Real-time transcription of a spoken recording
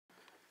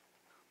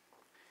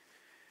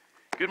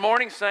Good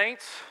morning,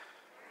 saints.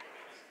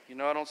 You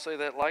know I don't say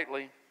that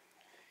lightly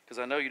because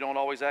I know you don't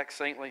always act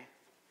saintly.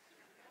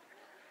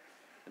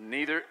 And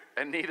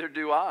neither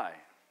do I,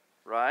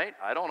 right?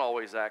 I don't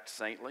always act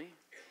saintly.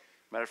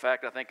 Matter of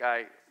fact, I think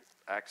I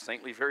act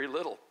saintly very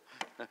little.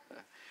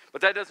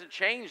 But that doesn't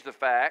change the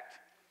fact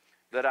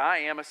that I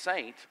am a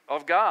saint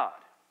of God.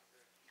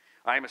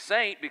 I am a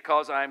saint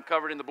because I am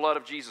covered in the blood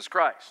of Jesus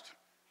Christ.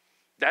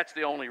 That's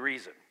the only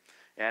reason.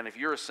 And if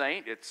you're a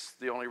saint, it's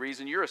the only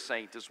reason you're a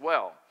saint as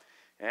well.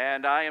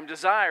 And I am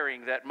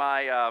desiring that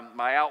my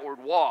outward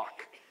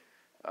walk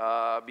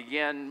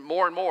begin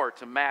more and more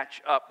to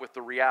match up with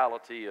the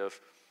reality of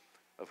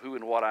who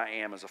and what I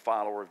am as a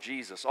follower of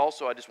Jesus.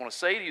 Also, I just want to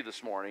say to you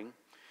this morning,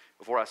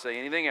 before I say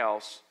anything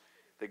else,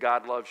 that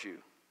God loves you.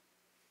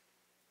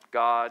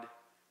 God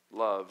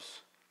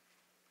loves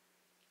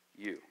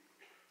you.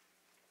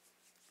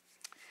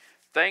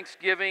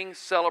 Thanksgiving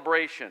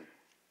celebration,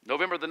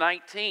 November the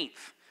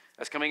 19th.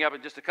 That's coming up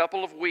in just a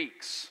couple of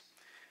weeks.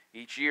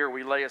 Each year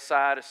we lay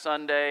aside a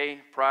Sunday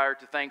prior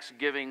to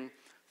Thanksgiving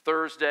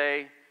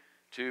Thursday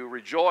to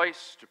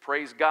rejoice, to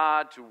praise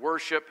God, to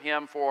worship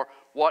Him for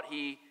what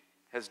He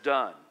has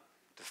done,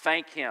 to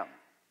thank Him.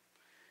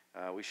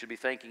 We should be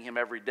thanking Him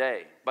every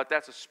day, but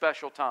that's a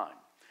special time.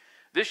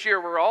 This year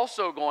we're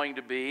also going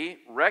to be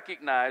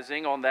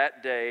recognizing on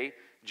that day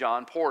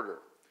John Porter.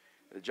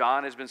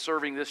 John has been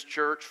serving this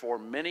church for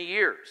many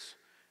years.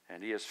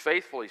 And he has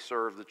faithfully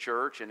served the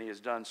church, and he has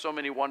done so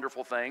many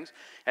wonderful things.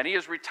 And he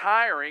is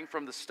retiring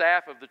from the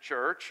staff of the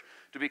church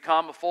to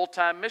become a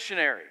full-time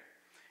missionary.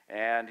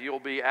 And he'll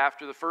be,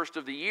 after the first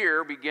of the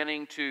year,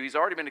 he's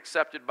already been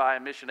accepted by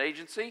a mission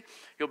agency.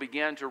 He'll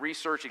begin to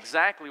research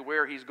exactly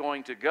where he's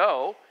going to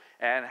go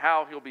and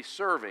how he'll be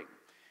serving.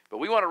 But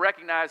we want to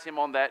recognize him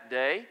on that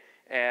day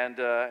and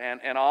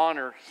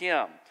honor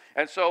him.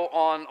 And so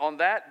on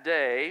that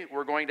day,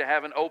 we're going to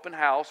have an open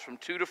house from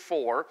 2 to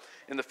 4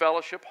 in the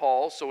fellowship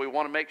hall. So we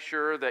want to make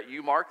sure that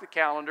you mark the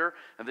calendar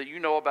and that you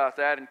know about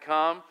that and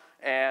come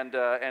and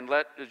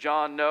let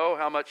John know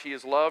how much he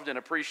is loved and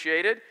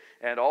appreciated,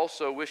 and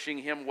also wishing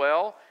him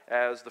well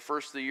as the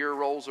first of the year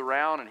rolls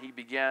around and he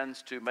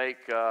begins to make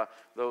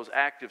those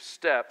active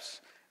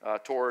steps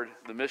toward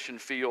the mission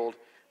field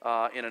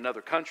in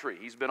another country.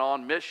 He's been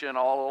on mission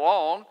all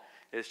along.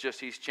 It's just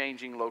he's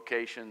changing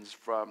locations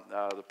from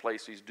the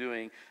place he's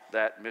doing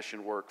that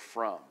mission work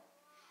from.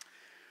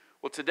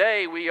 Well,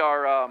 today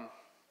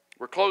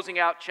we're closing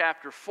out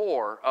chapter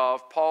 4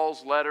 of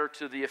Paul's letter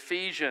to the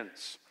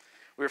Ephesians.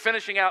 We're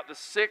finishing out the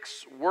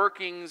 6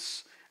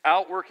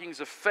 outworkings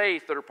of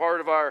faith that are part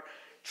of our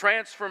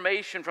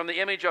transformation from the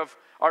image of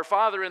our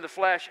father in the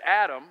flesh,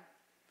 Adam,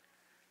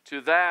 to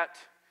that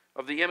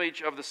of the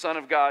image of the Son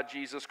of God,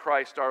 Jesus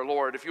Christ our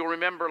Lord. If you'll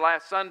remember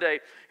last Sunday,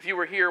 if you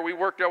were here, we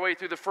worked our way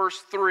through the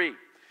first 3.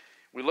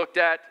 We looked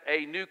at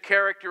a new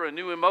character, a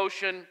new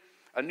emotion,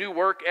 a new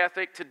work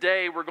ethic.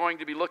 Today we're going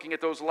to be looking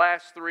at those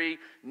last 3,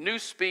 new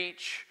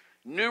speech,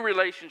 new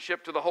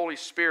relationship to the Holy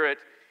Spirit,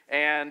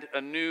 and a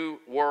new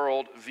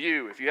world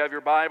view. If you have your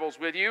Bibles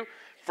with you,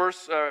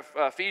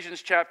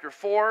 Ephesians chapter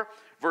 4,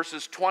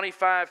 verses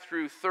 25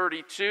 through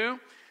 32.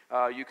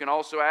 You can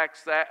also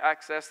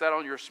access that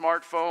on your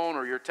smartphone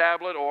or your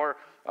tablet, or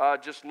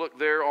just look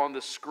there on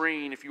the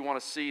screen if you want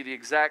to see the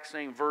exact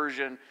same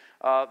version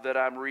that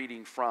I'm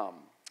reading from.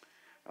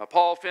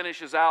 Paul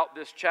finishes out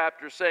this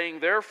chapter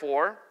saying,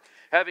 "Therefore,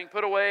 having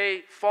put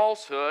away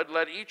falsehood,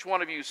 let each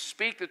one of you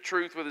speak the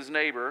truth with his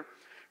neighbor,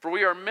 for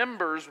we are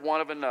members one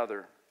of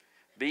another.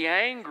 Be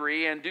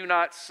angry and do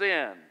not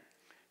sin.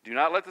 Do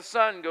not let the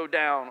sun go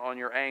down on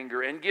your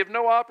anger, and give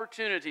no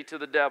opportunity to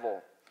the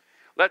devil.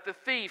 Let the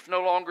thief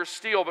no longer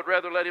steal, but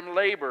rather let him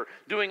labor,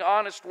 doing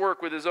honest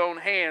work with his own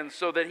hands,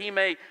 so that he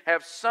may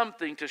have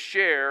something to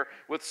share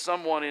with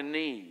someone in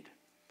need.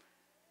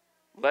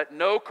 Let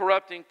no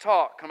corrupting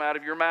talk come out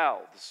of your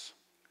mouths,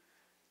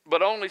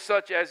 but only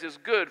such as is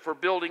good for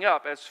building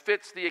up, as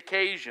fits the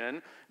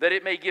occasion, that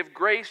it may give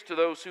grace to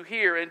those who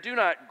hear. And do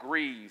not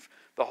grieve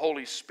the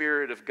Holy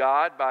Spirit of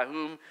God, by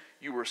whom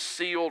you were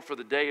sealed for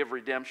the day of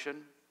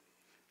redemption.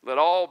 Let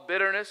all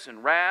bitterness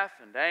and wrath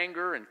and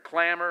anger and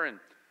clamor and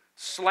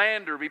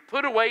slander be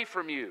put away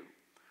from you,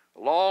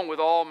 along with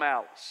all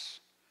malice.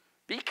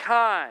 Be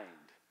kind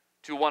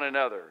to one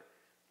another,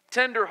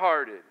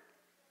 tender-hearted,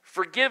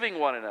 forgiving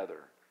one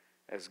another,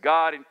 as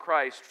God in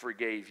Christ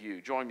forgave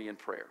you." Join me in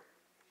prayer.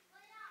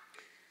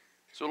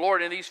 So,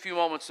 Lord, in these few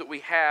moments that we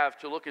have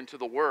to look into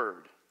the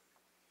Word,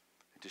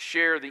 and to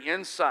share the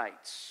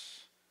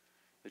insights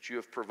that you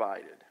have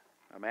provided,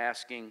 I'm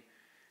asking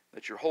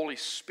that your Holy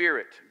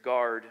Spirit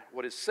guard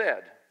what is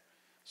said,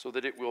 so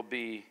that it will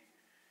be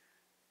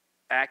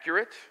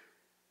accurate,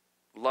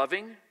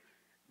 loving,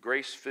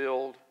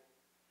 grace-filled,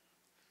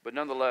 but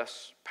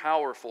nonetheless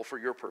powerful for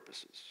your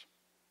purposes.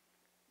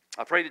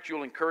 I pray that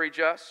you'll encourage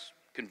us,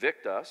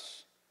 convict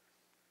us,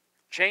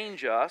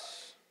 change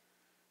us,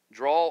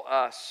 draw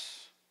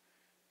us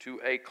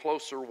to a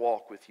closer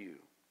walk with you.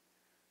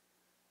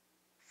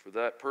 For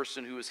that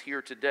person who is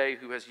here today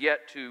who has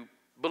yet to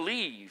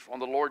believe on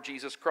the Lord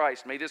Jesus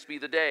Christ. May this be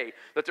the day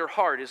that their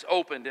heart is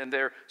opened and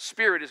their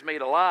spirit is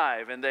made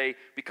alive and they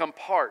become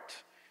part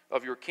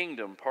of your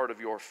kingdom, part of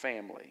your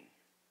family.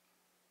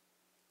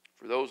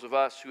 For those of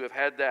us who have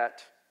had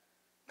that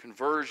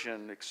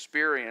conversion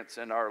experience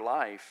in our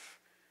life,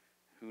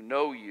 who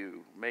know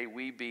you, may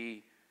we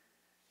be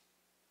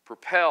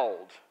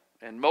propelled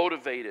and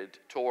motivated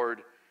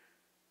toward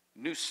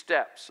new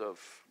steps of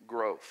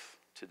growth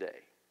today.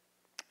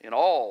 In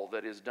all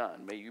that is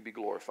done, may you be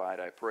glorified,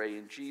 I pray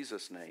in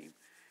Jesus' name.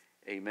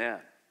 Amen.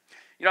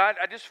 You know, I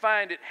just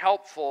find it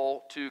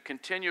helpful to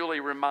continually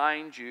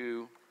remind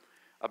you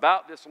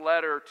about this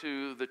letter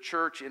to the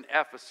church in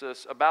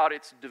Ephesus, about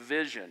its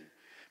division.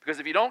 Because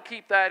if you don't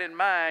keep that in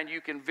mind,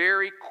 you can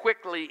very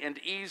quickly and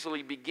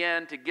easily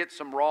begin to get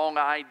some wrong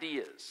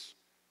ideas.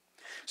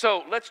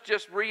 So let's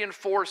just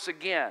reinforce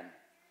again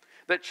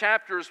that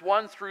chapters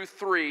 1 through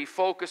 3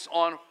 focus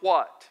on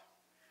what?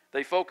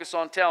 They focus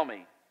on, tell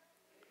me,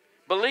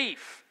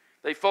 belief.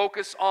 They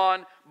focus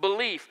on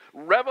belief.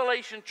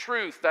 Revelation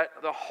truth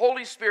that the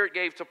Holy Spirit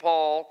gave to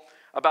Paul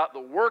about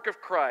the work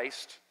of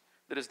Christ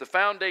that is the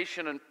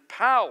foundation and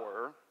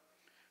power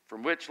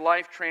from which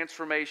life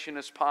transformation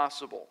is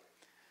possible.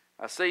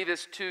 I say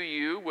this to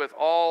you with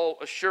all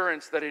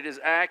assurance that it is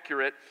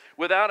accurate.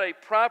 Without a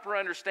proper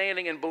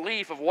understanding and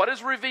belief of what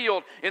is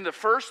revealed in the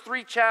first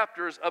 3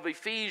 chapters of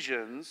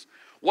Ephesians,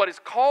 what is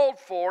called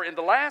for in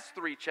the last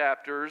 3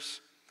 chapters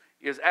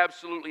is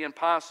absolutely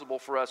impossible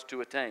for us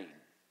to attain.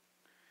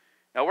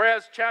 Now,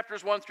 whereas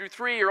chapters 1 through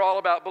 3 are all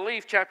about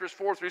belief, chapters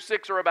 4 through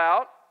 6 are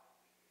about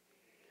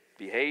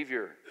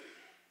behavior.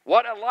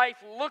 What a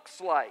life looks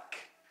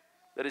like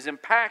that is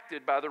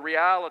impacted by the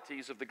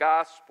realities of the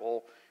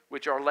gospel,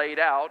 which are laid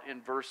out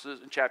in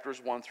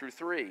chapters 1 through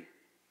 3.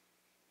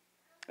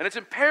 And it's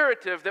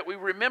imperative that we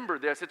remember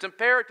this. It's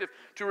imperative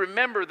to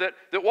remember that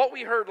what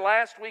we heard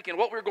last week and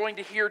what we're going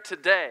to hear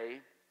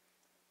today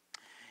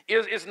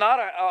is not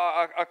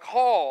a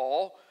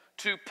call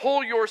to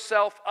pull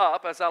yourself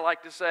up, as I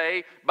like to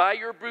say, by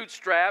your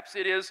bootstraps.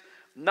 It is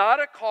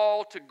not a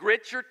call to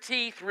grit your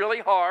teeth really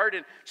hard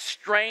and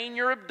strain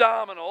your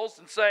abdominals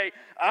and say,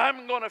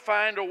 I'm going to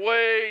find a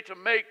way to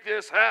make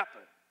this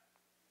happen.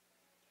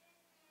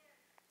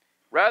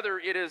 Rather,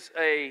 it is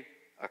a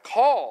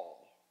call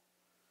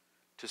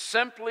to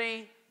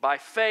simply, by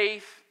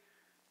faith,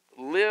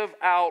 live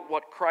out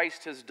what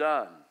Christ has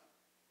done,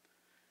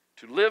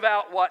 to live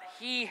out what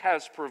He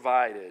has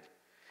provided,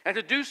 and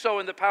to do so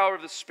in the power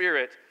of the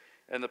Spirit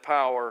and the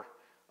power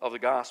of the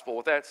gospel.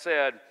 With that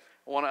said,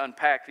 I want to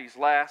unpack these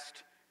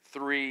last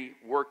 3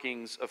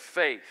 workings of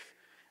faith.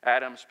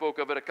 Adam spoke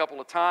of it a couple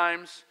of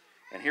times,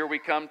 and here we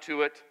come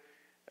to it,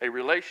 a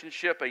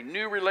relationship, a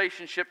new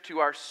relationship to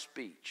our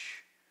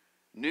speech.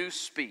 New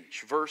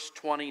speech, verse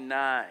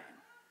 29.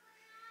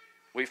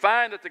 We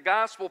find that the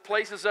gospel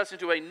places us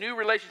into a new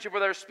relationship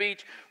with our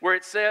speech where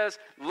it says,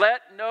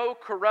 let no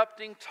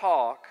corrupting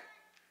talk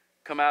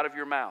come out of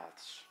your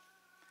mouths.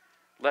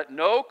 Let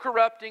no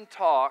corrupting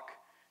talk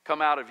come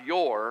out of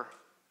your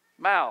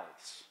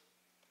mouths.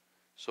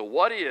 So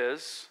what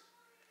is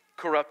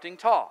corrupting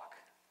talk,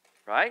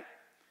 right?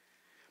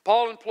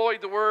 Paul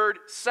employed the word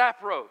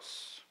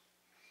sapros.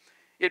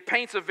 It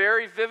paints a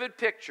very vivid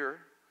picture.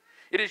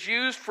 It is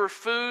used for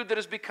food that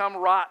has become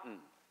rotten.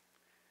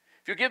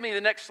 If you'll give me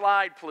the next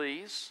slide,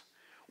 please.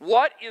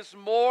 What is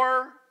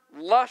more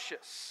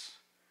luscious,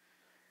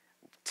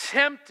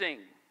 tempting,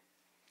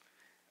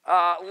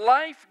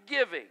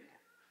 life-giving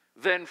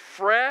than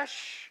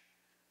fresh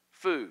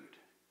food?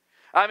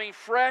 I mean,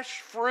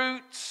 fresh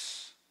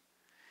fruits,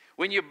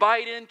 when you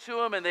bite into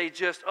them and they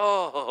just,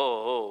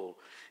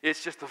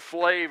 it's just the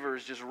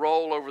flavors just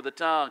roll over the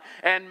tongue.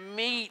 And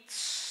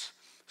meats,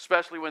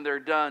 especially when they're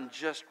done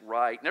just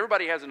right. And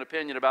everybody has an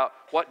opinion about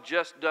what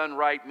just done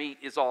right meat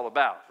is all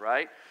about,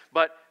 right?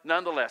 But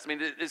nonetheless, I mean,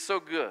 it's so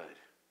good.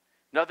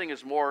 Nothing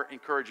is more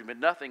encouraging, but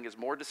nothing is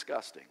more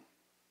disgusting.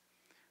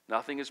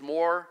 Nothing is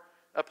more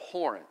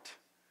abhorrent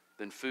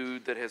than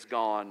food that has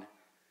gone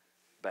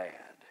bad.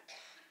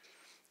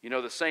 You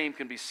know, the same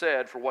can be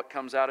said for what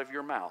comes out of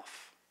your mouth.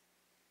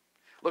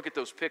 Look at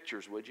those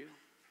pictures, would you?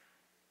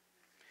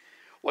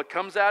 What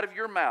comes out of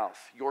your mouth,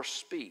 your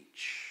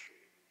speech,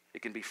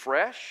 it can be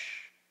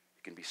fresh,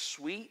 it can be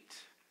sweet,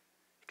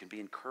 it can be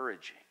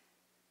encouraging.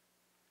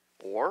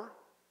 Or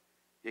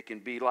it can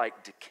be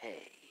like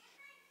decay.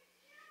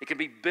 It can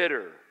be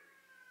bitter,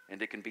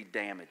 and it can be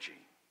damaging.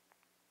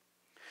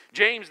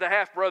 James, the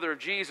half-brother of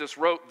Jesus,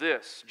 wrote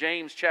this,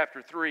 James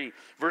chapter 3,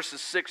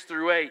 verses 6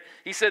 through 8.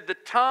 He said, the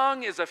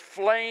tongue is a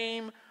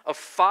flame of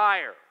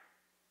fire.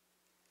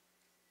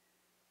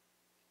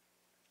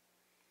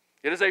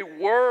 It is a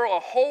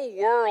whole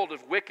world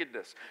of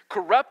wickedness,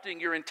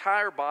 corrupting your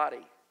entire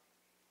body.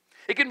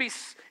 It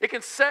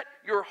can set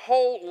your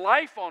whole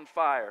life on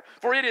fire,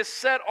 for it is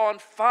set on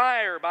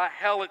fire by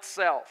hell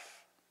itself.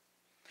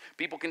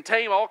 People can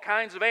tame all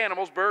kinds of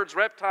animals, birds,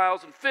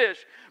 reptiles, and fish,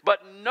 but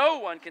no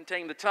one can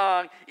tame the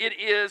tongue. It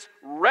is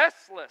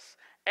restless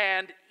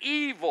and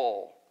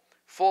evil,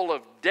 full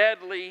of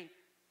deadly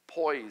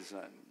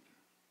poison.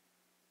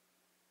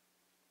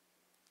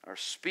 Our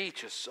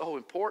speech is so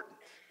important.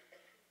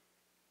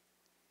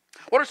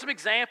 What are some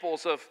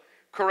examples of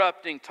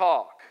corrupting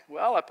talk?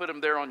 Well, I put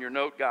them there on your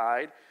note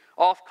guide.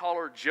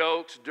 Off-color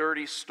jokes,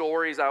 dirty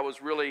stories. I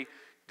was really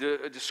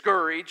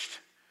discouraged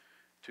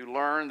to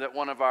learn that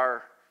one of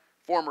our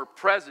former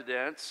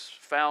presidents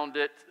found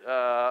it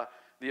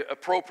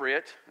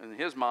appropriate, in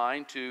his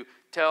mind, to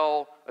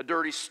tell a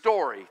dirty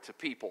story to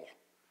people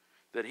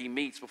that he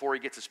meets before he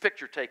gets his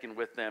picture taken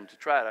with them to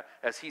try to,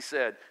 as he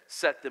said,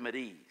 set them at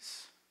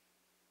ease.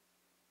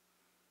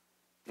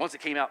 Once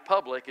it came out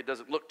public, it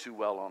doesn't look too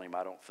well on him,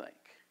 I don't think.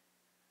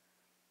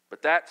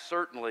 But that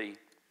certainly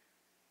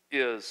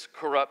is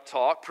corrupt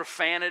talk.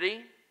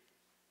 Profanity.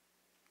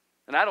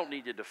 And I don't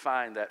need to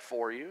define that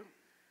for you.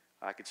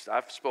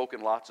 I've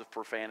spoken lots of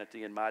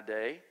profanity in my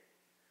day.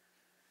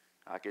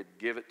 I could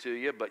give it to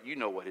you, but you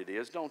know what it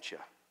is, don't you?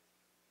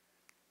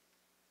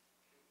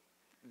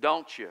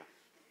 Don't you?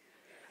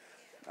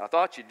 I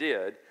thought you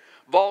did.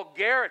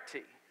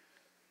 Vulgarity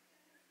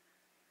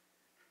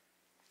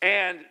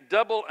and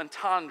double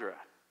entendre.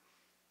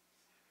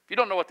 If you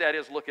don't know what that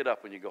is, look it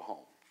up when you go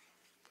home.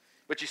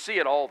 But you see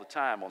it all the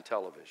time on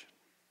television.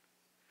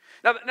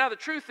 Now the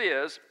truth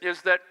is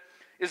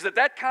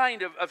that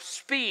kind of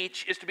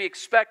speech is to be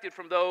expected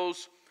from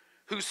those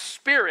whose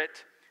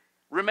spirit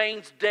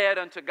remains dead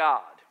unto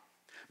God.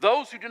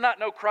 Those who do not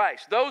know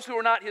Christ, those who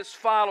are not His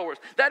followers.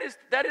 That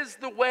is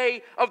the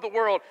way of the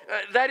world.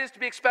 That is to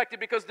be expected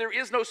because there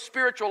is no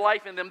spiritual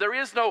life in them. There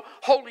is no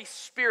Holy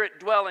Spirit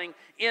dwelling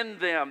in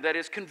them that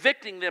is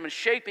convicting them and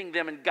shaping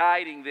them and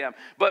guiding them.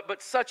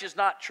 But such is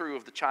not true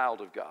of the child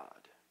of God.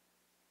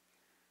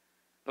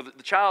 Now,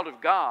 the child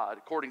of God,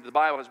 according to the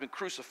Bible, has been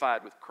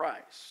crucified with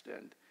Christ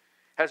and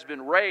has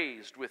been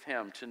raised with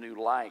Him to new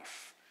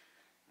life.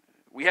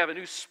 We have a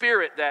new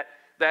spirit that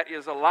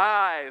is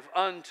alive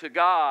unto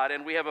God,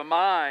 and we have a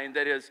mind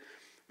that is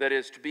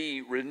to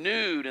be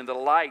renewed in the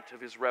light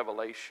of His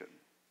revelation.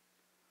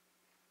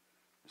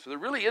 So there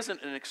really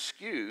isn't an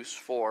excuse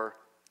for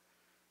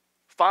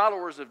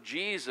followers of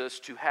Jesus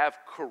to have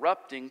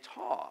corrupting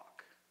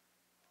talk,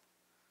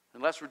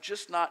 unless we're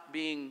just not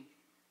being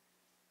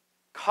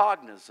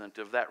cognizant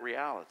of that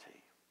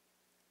reality.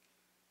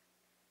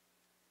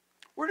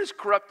 Where does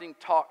corrupting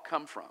talk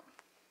come from?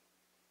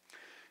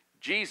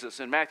 Jesus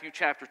in Matthew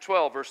chapter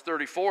 12, verse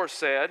 34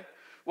 said,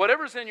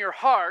 "Whatever's in your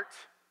heart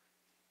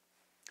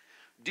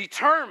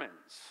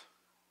determines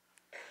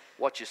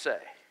what you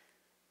say."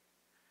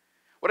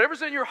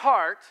 Whatever's in your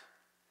heart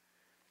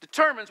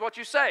determines what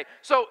you say.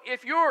 So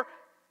if your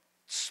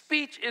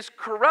speech is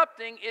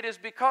corrupting, it is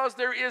because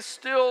there is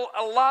still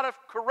a lot of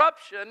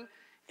corruption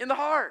in the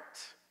heart.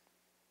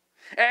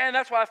 And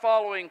that's why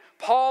following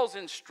Paul's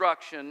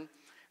instruction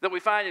that we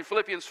find in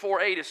Philippians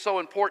 4:8 is so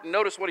important.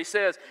 Notice what he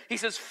says. He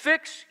says,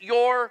 "Fix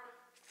your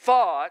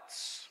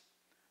thoughts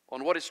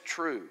on what is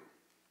true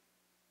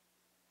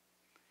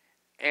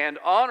and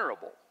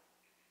honorable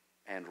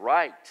and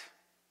right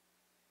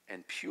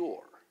and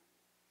pure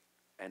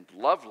and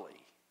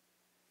lovely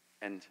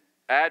and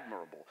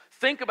admirable.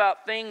 Think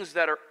about things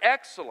that are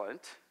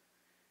excellent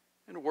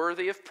and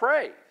worthy of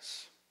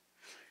praise."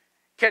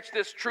 Catch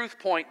this truth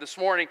point this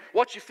morning.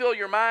 What you fill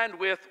your mind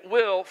with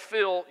will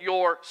fill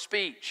your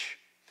speech.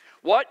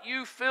 What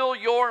you fill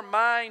your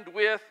mind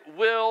with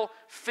will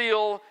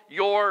fill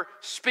your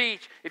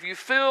speech. If you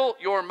fill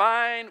your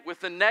mind with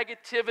the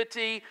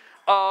negativity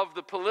of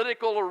the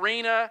political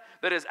arena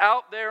that is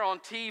out there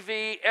on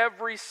TV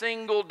every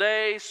single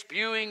day,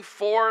 spewing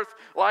forth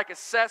like a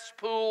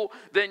cesspool,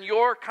 then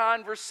your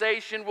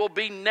conversation will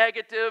be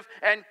negative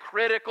and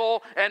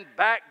critical and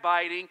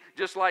backbiting,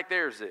 just like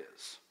theirs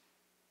is.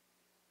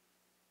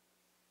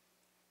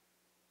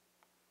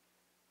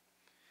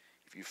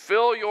 If you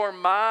fill your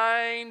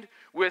mind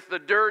with the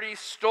dirty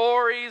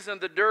stories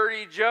and the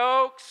dirty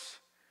jokes,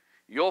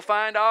 you'll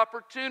find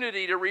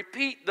opportunity to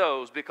repeat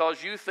those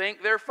because you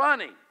think they're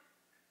funny.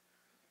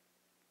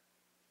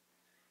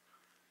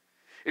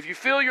 If you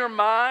fill your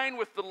mind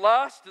with the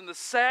lust and the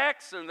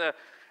sex and the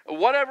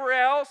whatever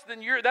else,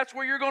 then that's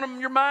where your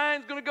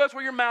mind's going to go. That's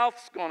where your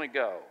mouth's going to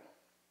go.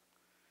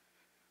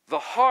 The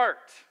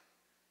heart,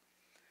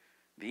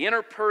 the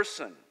inner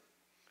person,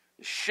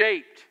 is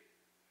shaped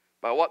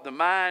by what the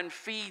mind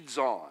feeds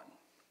on.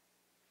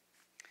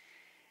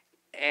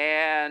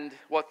 And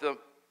what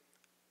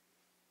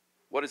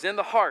is in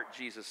the heart,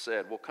 Jesus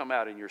said, will come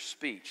out in your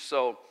speech.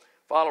 So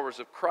followers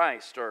of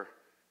Christ are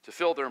to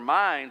fill their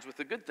minds with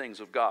the good things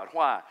of God.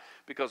 Why?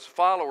 Because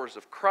followers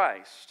of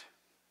Christ,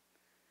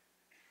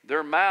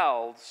 their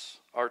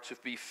mouths are to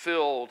be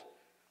filled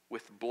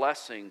with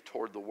blessing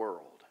toward the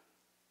world.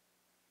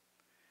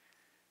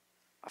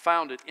 I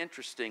found it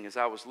interesting as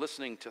I was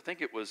listening to, I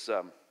think it was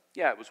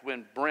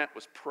when Brent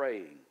was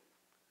praying.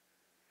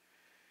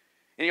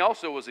 And he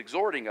also was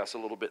exhorting us a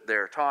little bit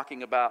there,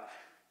 talking about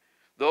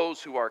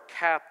those who are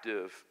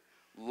captive,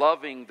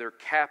 loving their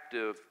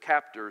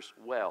captors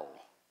well,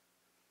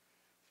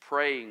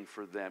 praying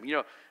for them. You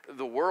know,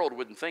 the world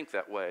wouldn't think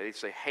that way. They'd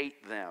say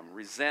hate them,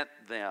 resent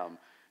them,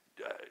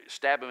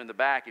 stab him in the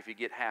back if you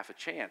get half a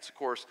chance. Of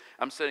course,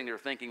 I'm sitting there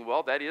thinking,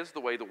 well, that is the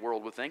way the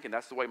world would think, and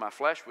that's the way my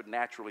flesh would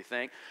naturally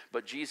think.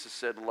 But Jesus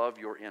said, love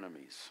your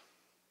enemies.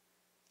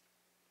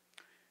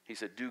 He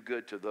said, do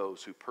good to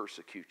those who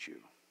persecute you.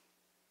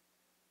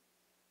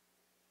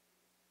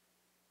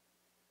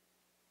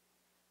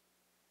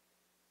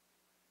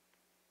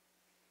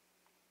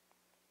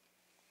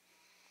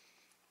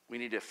 We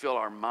need to fill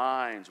our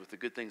minds with the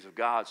good things of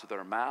God so that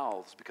our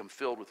mouths become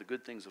filled with the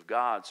good things of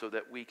God so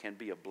that we can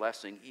be a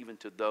blessing even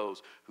to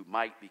those who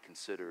might be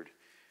considered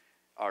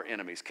our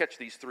enemies. Catch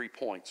these 3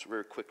 points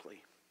very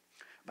quickly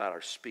about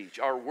our speech.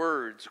 Our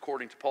words,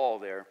 according to Paul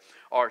there,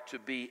 are to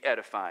be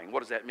edifying.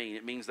 What does that mean?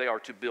 It means they are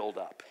to build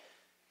up.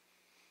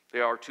 They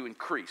are to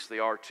increase. They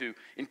are to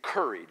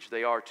encourage.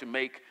 They are to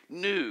make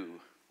new,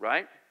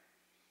 right?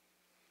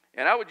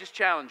 And I would just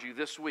challenge you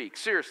this week,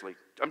 seriously,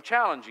 I'm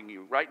challenging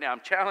you right now. I'm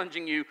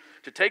challenging you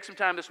to take some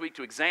time this week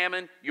to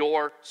examine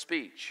your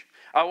speech.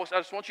 I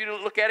just want you to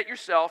look at it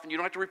yourself, and you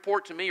don't have to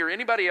report to me or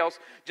anybody else.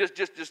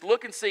 Just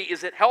look and see,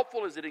 is it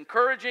helpful? Is it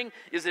encouraging?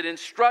 Is it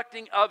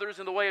instructing others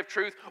in the way of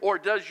truth? Or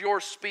does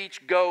your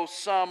speech go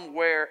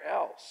somewhere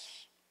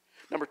else?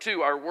 Number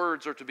 2, our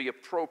words are to be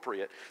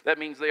appropriate. That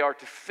means they are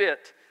to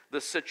fit the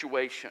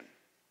situation.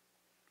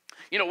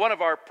 You know, one of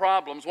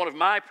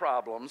my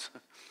problems,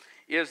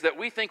 is that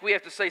we think we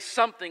have to say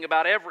something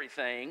about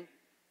everything.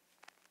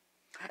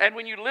 And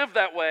when you live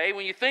that way,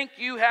 when you think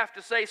you have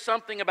to say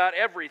something about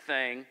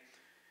everything,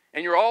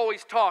 and you're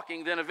always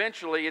talking, then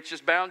eventually it's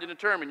just bound and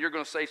determined you're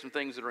going to say some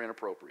things that are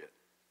inappropriate.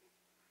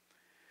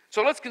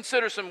 So let's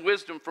consider some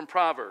wisdom from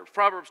Proverbs.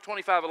 Proverbs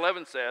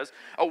 25:11 says,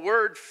 a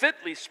word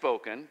fitly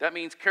spoken, that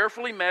means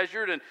carefully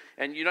measured,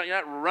 and you're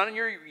not running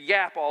your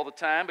yap all the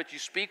time, but you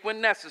speak when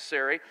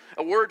necessary.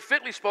 A word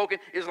fitly spoken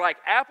is like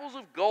apples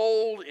of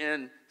gold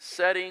in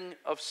setting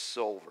of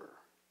silver.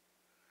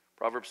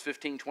 Proverbs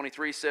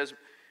 15:23 says,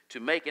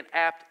 to make an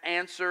apt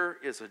answer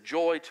is a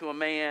joy to a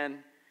man,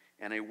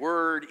 and a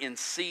word in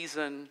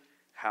season,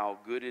 how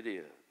good it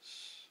is.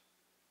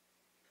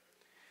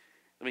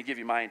 Let me give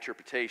you my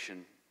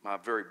interpretation. My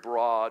very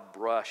broad,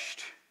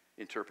 brushed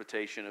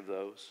interpretation of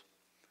those.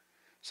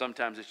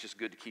 Sometimes it's just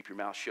good to keep your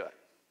mouth shut.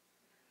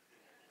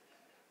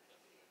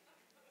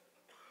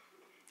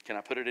 Can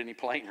I put it any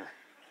plainer?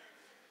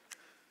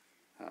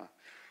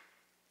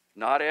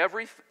 Not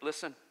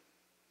everything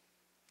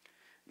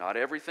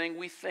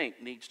we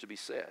think needs to be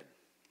said.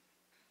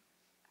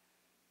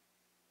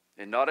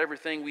 And not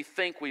everything we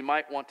think we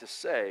might want to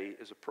say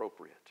is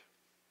appropriate.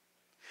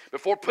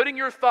 Before putting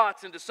your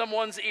thoughts into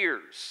someone's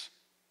ears,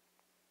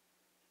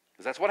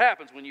 because that's what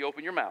happens when you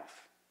open your mouth.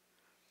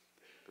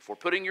 Before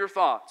putting your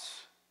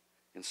thoughts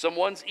in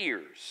someone's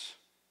ears,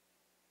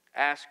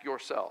 ask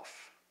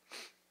yourself,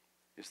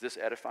 is this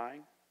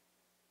edifying?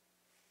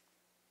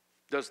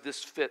 Does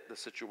this fit the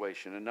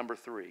situation? And number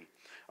 3,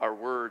 our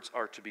words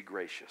are to be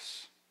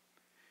gracious.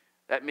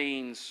 That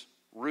means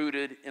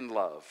rooted in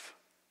love.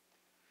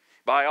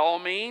 By all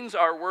means,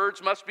 our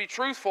words must be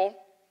truthful,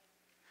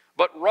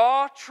 but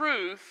raw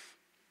truth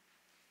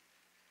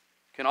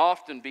can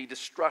often be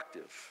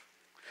destructive.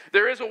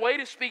 There is a way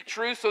to speak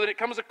truth so that it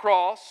comes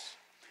across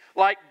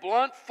like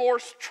blunt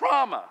force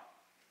trauma.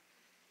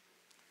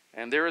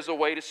 And there is a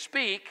way to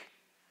speak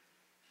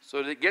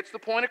so that it gets the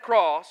point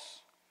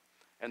across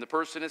and the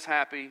person is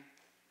happy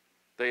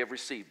they have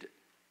received it.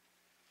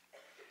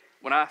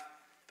 When I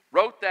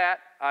wrote that,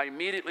 I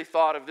immediately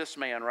thought of this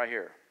man right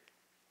here,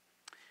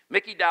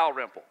 Mickey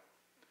Dalrymple.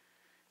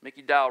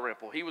 Mickey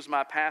Dalrymple. He was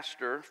my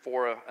pastor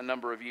for a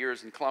number of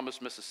years in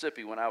Columbus,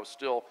 Mississippi when I was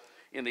still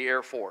in the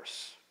Air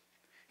Force.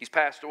 He's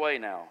passed away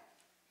now.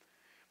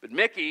 But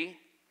Mickey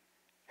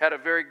had a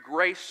very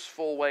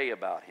graceful way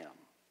about him.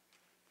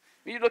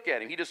 When you look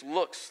at him, he just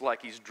looks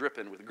like he's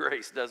dripping with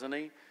grace, doesn't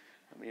he?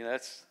 I mean,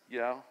 that's,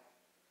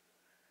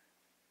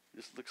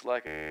 just looks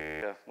like,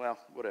 well,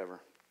 whatever.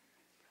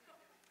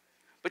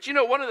 But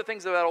one of the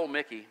things about old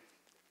Mickey,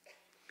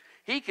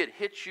 he could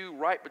hit you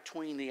right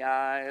between the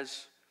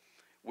eyes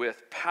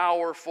with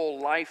powerful,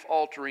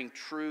 life-altering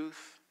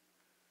truth.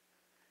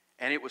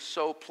 And it was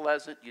so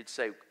pleasant, you'd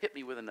say, hit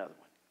me with another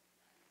one.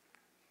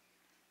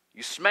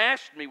 You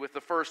smashed me with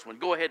the first one.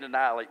 Go ahead and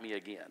annihilate me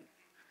again.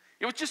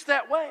 It was just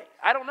that way.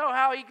 I don't know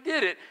how he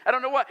did it. I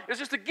don't know what. It was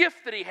just a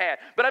gift that he had.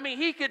 But I mean,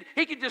 he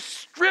could just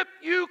strip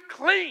you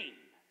clean.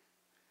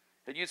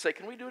 And you'd say,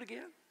 can we do it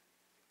again?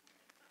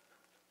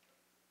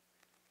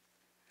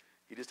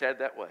 He just had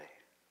that way.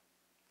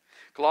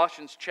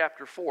 Colossians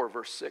chapter 4,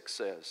 verse 6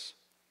 says,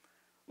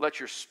 let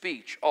your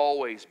speech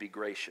always be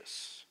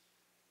gracious,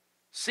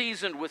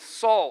 seasoned with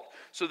salt,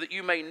 so that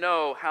you may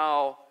know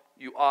how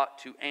you ought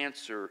to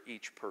answer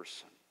each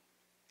person.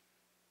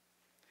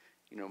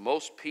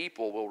 Most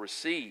people will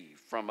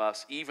receive from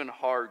us even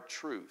hard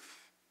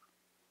truth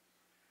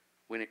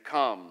when it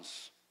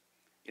comes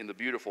in the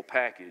beautiful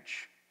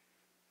package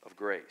of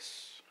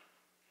grace.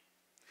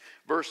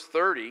 Verse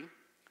 30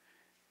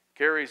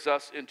 carries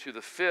us into the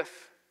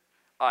 5th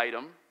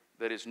item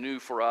that is new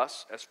for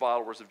us as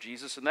followers of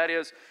Jesus, and that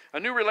is a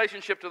new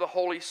relationship to the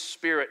Holy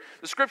Spirit.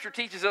 The Scripture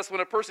teaches us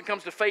when a person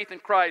comes to faith in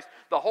Christ,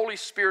 the Holy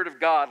Spirit of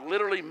God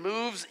literally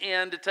moves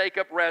in to take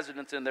up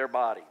residence in their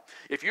body.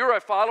 If you're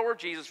a follower of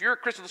Jesus, if you're a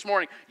Christian this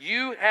morning,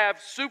 you have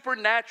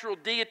supernatural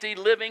deity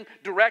living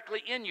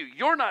directly in you.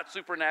 You're not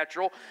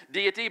supernatural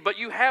deity, but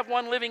you have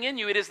one living in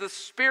you. It is the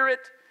Spirit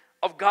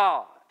of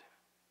God.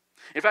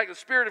 In fact, the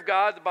Spirit of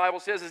God, the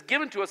Bible says, is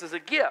given to us as a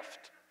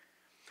gift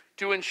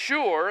to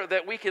ensure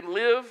that we can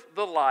live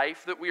the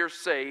life that we are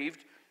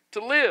saved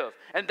to live.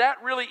 And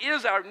that really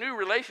is our new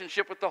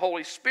relationship with the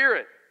Holy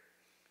Spirit.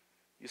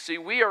 You see,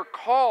 we are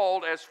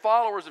called as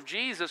followers of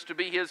Jesus to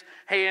be His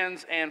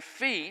hands and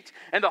feet,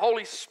 and the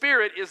Holy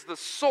Spirit is the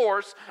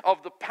source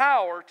of the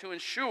power to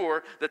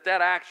ensure that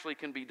that actually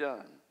can be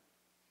done.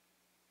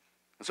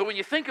 And so when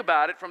you think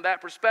about it from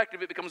that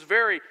perspective, it becomes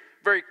very,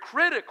 very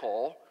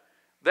critical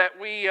that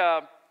we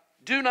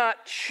do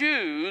not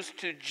choose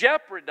to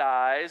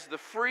jeopardize the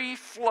free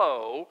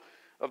flow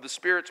of the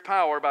Spirit's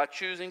power by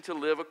choosing to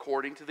live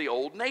according to the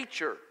old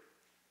nature.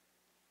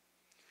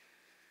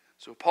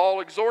 So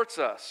Paul exhorts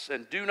us,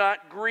 and do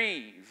not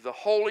grieve the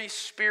Holy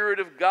Spirit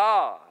of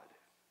God,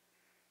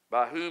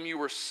 by whom you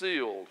were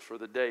sealed for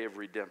the day of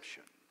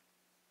redemption.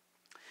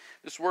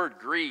 This word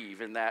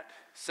grieve in that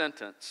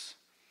sentence,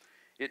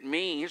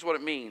 here's what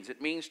it means. It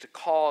means to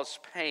cause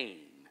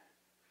pain,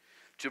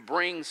 to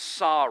bring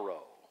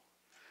sorrow,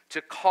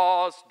 to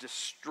cause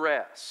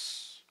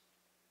distress.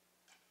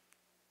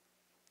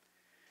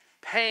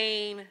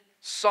 Pain,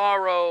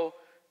 sorrow,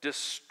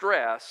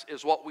 distress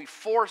is what we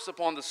force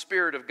upon the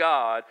Spirit of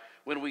God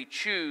when we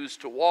choose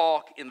to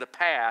walk in the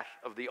path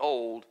of the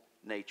old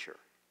nature.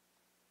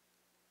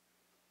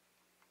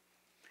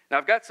 Now,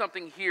 I've got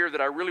something here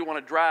that I really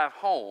want to drive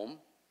home,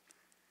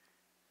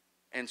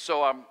 and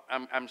so I'm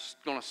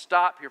going to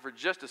stop here for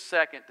just a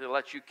second to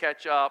let you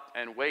catch up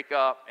and wake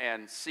up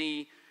and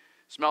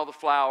smell the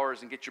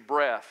flowers and get your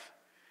breath.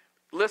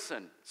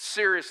 Listen,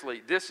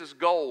 seriously, this is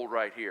gold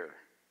right here.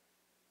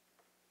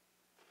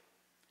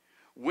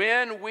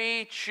 When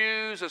we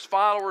choose as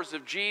followers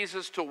of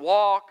Jesus to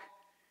walk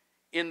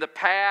in the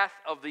path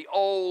of the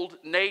old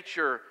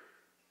nature,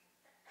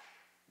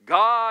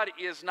 God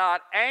is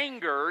not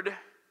angered.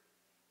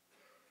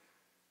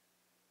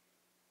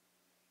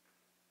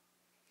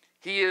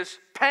 He is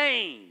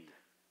pained.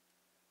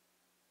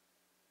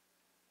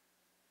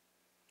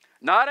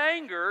 Not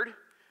angered,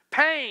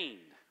 pained.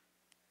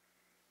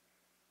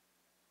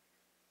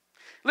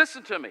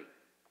 Listen to me.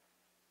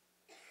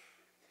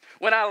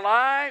 When I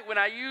lie, when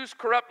I use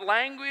corrupt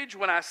language,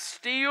 when I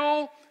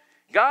steal,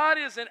 God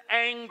isn't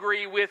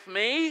angry with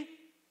me,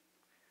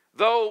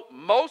 though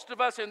most of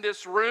us in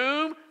this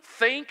room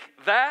think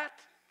that.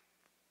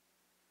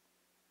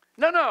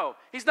 No,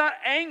 He's not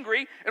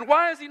angry. And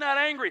why is He not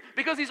angry?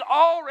 Because He's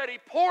already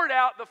poured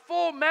out the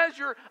full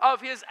measure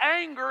of His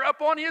anger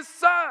upon His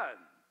Son.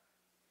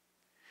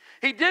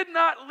 He did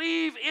not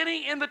leave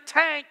any in the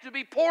tank to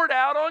be poured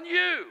out on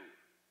you.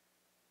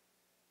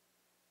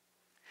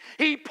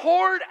 He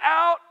poured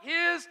out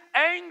His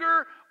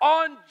anger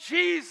on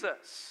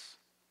Jesus.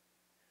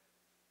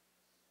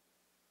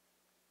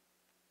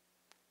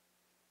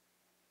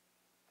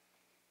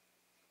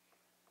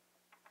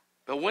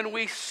 But when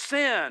we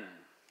sin,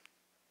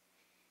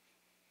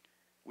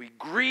 we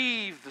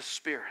grieve the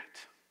Spirit.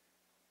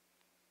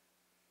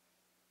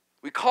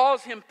 We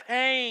cause Him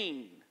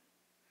pain.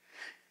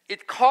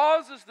 It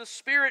causes the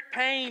Spirit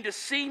pain to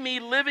see me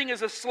living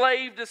as a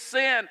slave to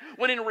sin,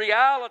 when in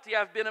reality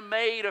I've been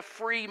made a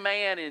free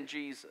man in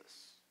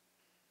Jesus.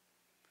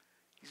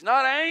 He's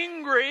not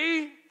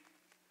angry,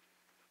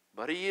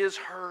 but He is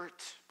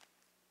hurt.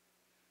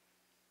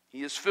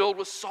 He is filled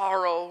with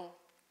sorrow.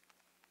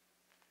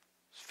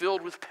 He's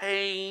filled with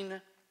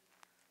pain.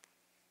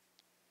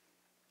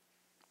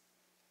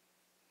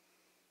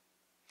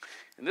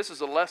 And this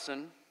is a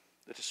lesson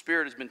that the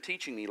Spirit has been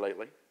teaching me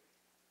lately.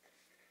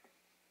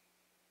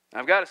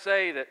 I've got to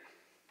say that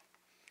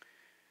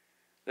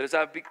as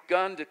I've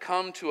begun to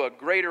come to a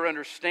greater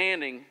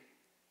understanding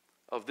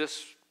of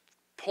this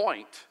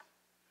point,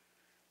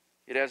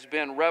 it has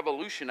been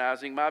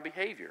revolutionizing my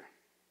behavior.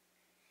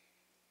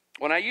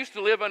 When I used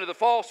to live under the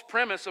false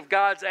premise of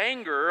God's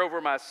anger over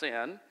my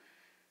sin,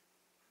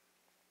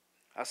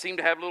 I seemed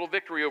to have little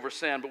victory over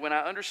sin. But when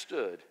I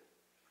understood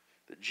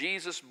that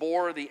Jesus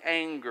bore the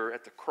anger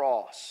at the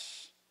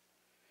cross,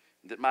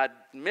 that my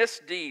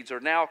misdeeds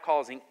are now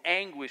causing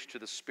anguish to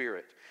the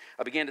Spirit,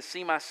 I began to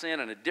see my sin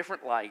in a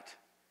different light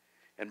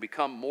and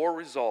become more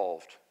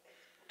resolved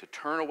to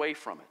turn away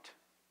from it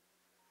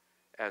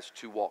as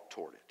to walk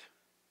toward it.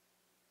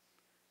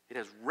 It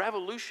has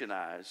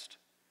revolutionized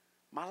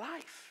my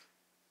life.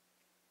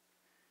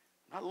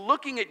 I'm not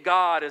looking at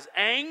God as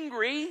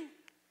angry,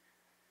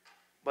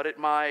 but at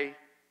my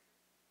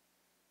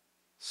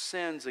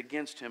sins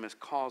against Him as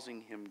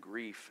causing Him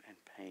grief and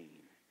pain.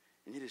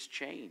 And it has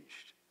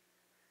changed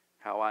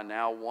how I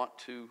now want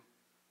to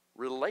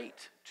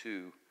relate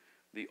to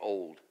the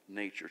old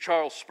nature.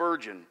 Charles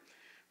Spurgeon,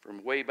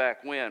 from way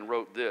back when,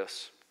 wrote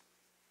this.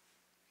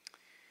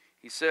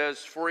 He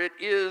says, "For it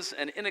is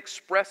an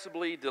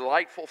inexpressibly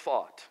delightful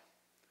thought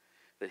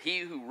that he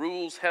who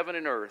rules heaven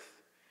and earth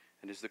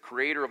and is the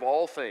creator of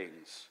all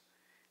things,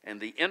 and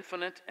the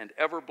infinite and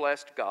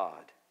ever-blessed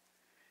God,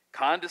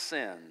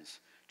 condescends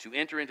to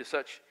enter into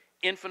such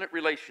infinite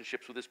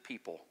relationships with his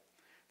people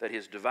that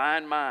his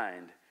divine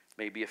mind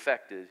may be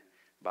affected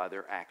by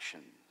their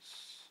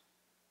actions."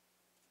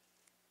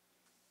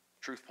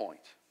 Truth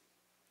point.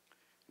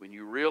 When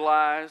you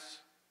realize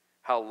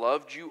how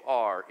loved you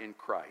are in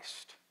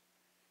Christ,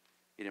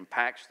 it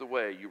impacts the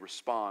way you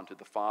respond to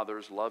the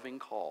Father's loving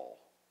call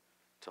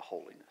to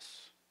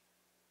holiness.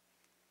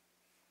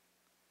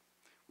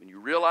 When you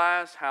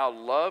realize how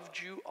loved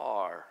you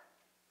are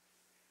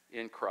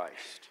in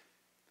Christ,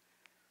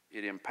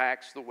 it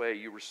impacts the way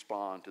you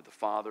respond to the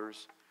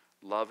Father's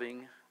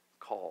loving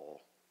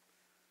call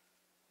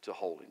to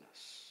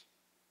holiness.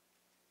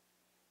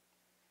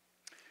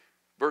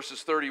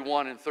 Verses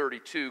 31 and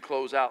 32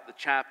 close out the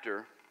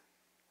chapter.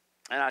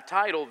 And I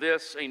title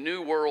this A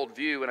New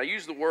Worldview. And I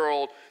use the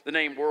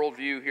name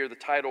worldview here, the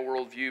title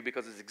worldview,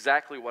 because it's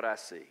exactly what I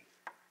see.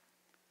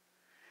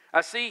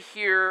 I see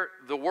here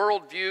the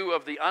worldview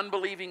of the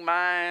unbelieving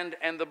mind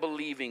and the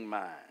believing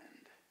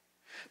mind.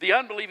 The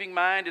unbelieving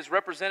mind is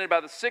represented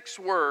by the 6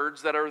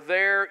 words that are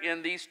there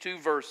in these 2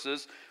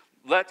 verses.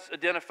 Let's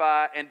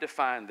identify and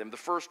define them. The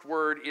first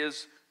word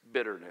is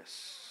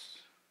bitterness.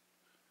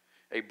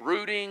 A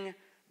brooding,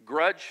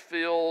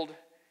 grudge-filled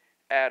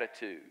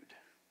attitude.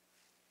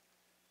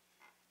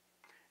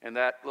 And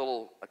that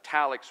little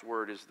italics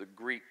word is the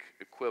Greek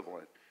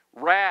equivalent.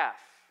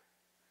 Wrath,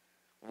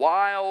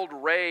 wild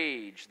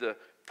rage, the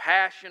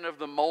passion of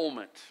the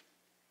moment.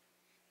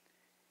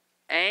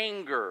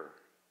 Anger,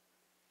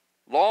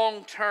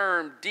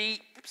 long-term,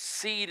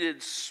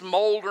 deep-seated,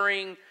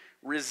 smoldering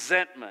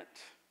resentment.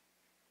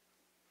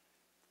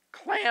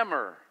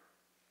 Clamor.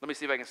 Let me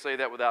see if I can say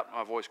that without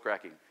my voice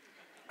cracking.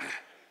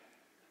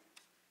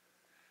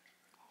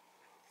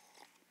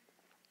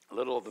 A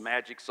little of the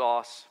magic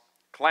sauce.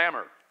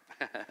 Clamor.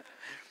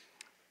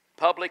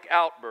 Public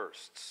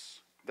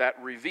outbursts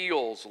that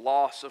reveals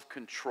loss of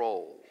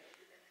control.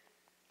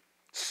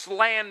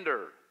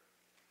 Slander.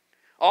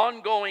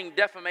 Ongoing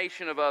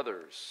defamation of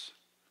others.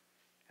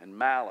 And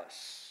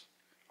malice.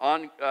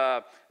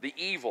 The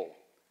evil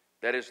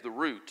that is the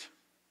root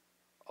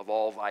of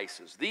all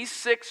vices. These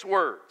 6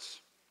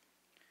 words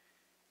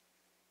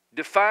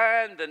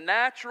define the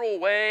natural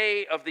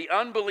way of the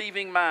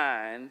unbelieving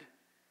mind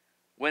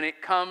when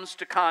it comes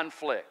to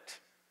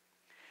conflict.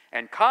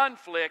 And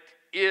conflict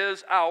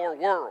is our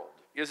world,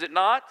 is it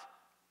not?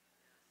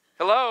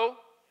 Hello?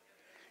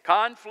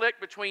 Conflict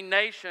between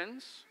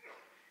nations,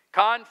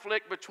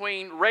 conflict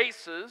between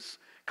races,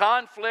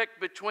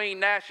 conflict between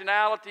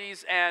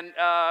nationalities and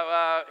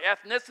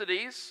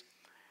ethnicities,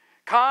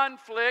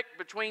 conflict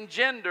between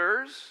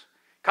genders,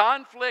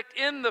 conflict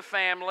in the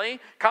family,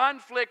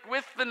 conflict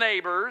with the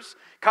neighbors,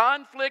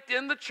 conflict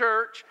in the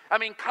church. I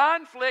mean,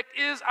 conflict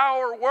is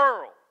our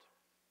world.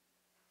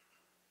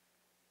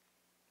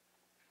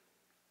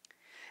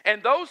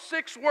 And those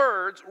 6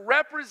 words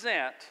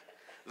represent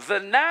the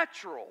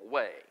natural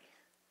way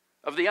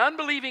of the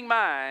unbelieving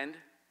mind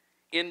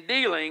in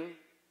dealing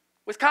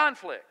with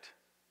conflict.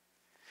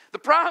 The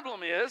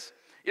problem is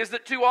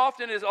that too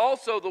often is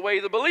also the way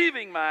the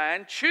believing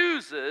mind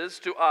chooses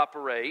to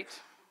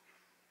operate,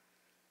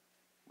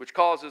 which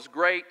causes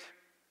great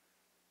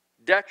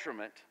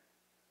detriment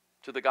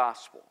to the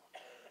gospel.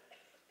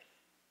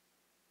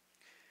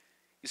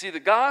 You see, the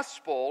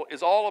gospel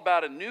is all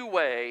about a new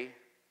way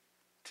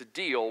to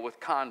deal with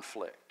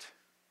conflict.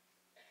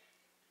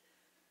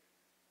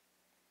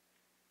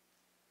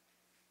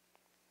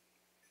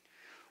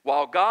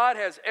 While God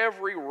has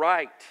every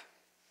right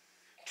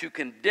to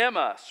condemn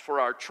us for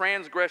our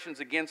transgressions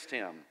against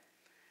Him,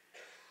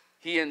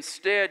 He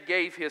instead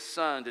gave His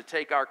Son to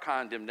take our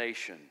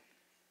condemnation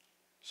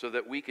so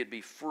that we could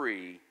be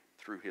free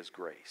through His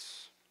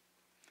grace.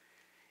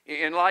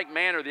 In like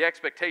manner, the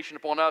expectation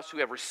upon us who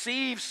have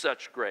received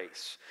such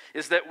grace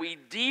is that we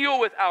deal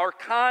with our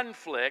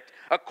conflict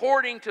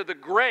according to the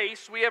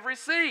grace we have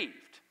received.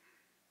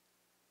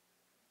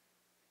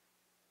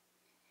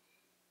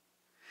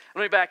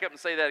 Let me back up and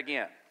say that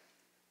again.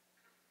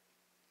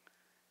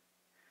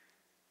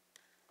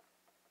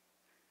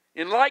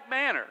 In like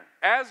manner,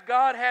 as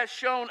God has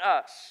shown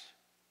us,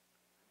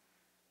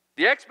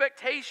 the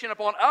expectation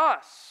upon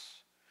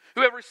us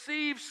who have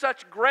received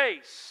such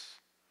grace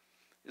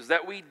is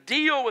that we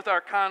deal with our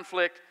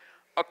conflict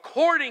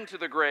according to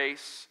the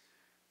grace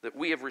that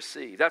we have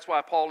received. That's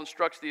why Paul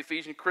instructs the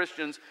Ephesian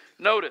Christians,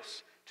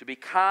 notice, to be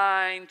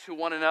kind to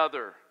one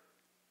another,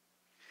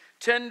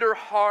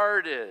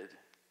 tender-hearted,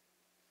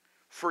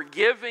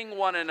 forgiving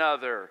one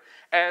another,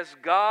 as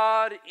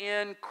God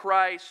in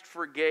Christ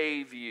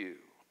forgave you.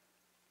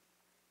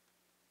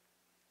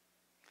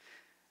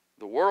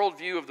 The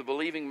worldview of the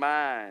believing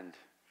mind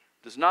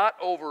does not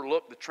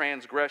overlook the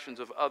transgressions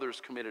of others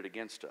committed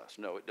against us.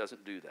 No, it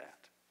doesn't do that.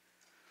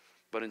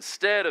 But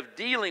instead of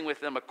dealing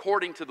with them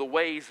according to the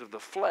ways of the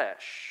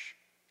flesh,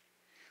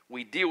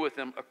 we deal with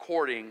them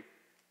according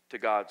to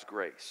God's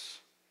grace.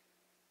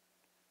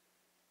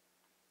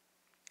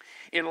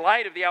 In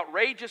light of the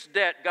outrageous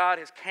debt God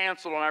has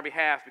canceled on our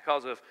behalf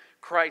because of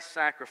Christ's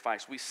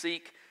sacrifice, we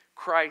seek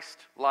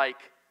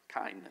Christ-like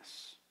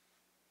kindness,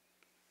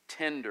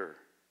 tender,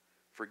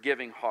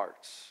 forgiving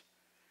hearts,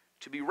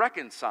 to be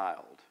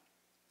reconciled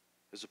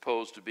as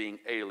opposed to being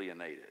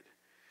alienated.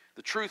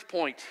 The truth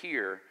point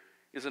here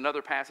is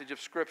another passage of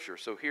Scripture.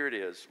 So here it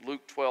is,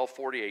 Luke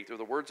 12:48. They're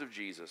the words of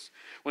Jesus.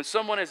 When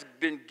someone has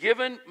been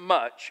given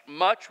much,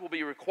 much will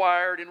be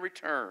required in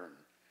return.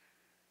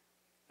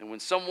 And when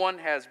someone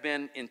has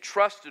been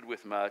entrusted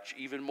with much,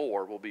 even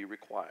more will be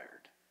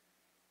required.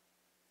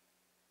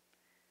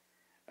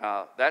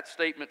 That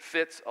statement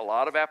fits a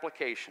lot of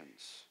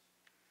applications,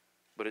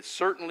 but it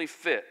certainly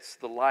fits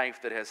the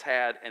life that has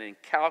had an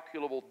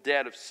incalculable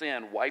debt of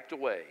sin wiped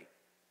away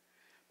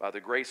by the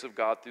grace of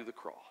God through the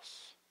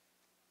cross.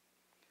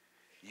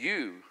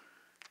 You,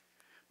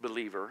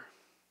 believer,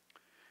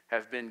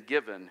 have been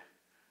given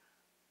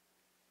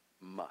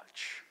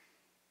much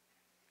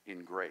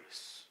in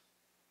grace,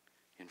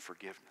 in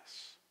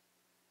forgiveness,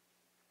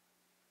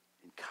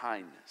 in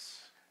kindness,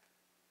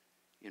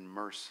 in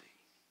mercy.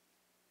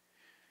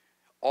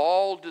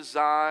 All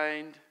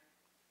designed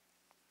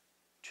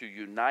to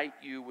unite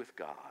you with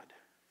God,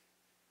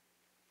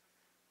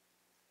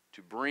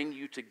 to bring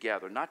you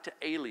together, not to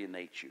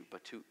alienate you,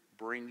 but to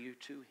bring you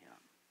to Him.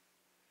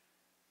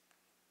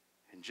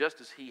 And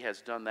just as He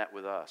has done that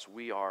with us,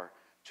 we are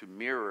to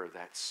mirror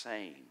that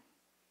same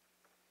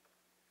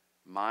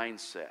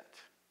mindset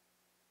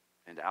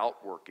and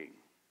outworking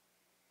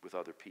with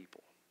other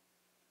people.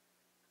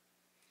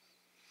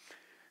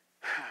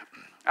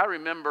 I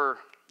remember,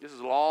 this is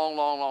a long,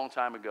 long, long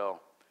time ago.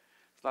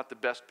 It's not the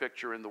best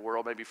picture in the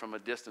world. Maybe from a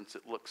distance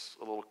it looks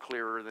a little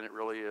clearer than it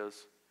really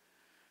is.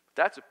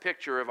 That's a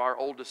picture of our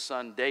oldest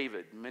son,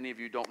 David. Many of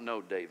you don't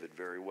know David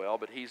very well,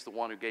 but he's the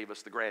one who gave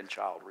us the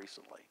grandchild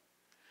recently.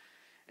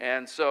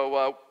 And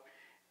so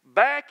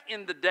back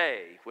in the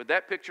day when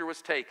that picture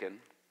was taken,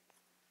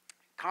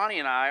 Connie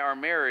and I, our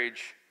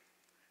marriage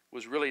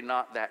was really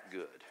not that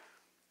good,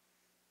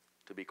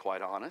 to be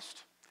quite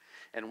honest.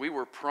 And we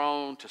were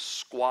prone to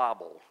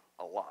squabble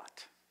a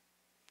lot.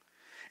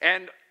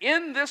 And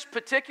in this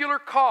particular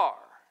car,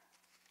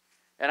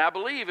 and I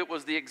believe it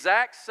was the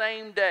exact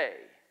same day,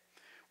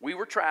 we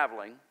were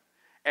traveling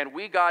and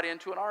we got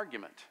into an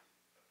argument.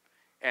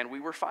 And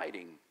we were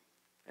fighting.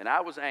 And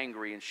I was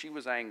angry and she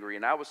was angry.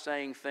 And I was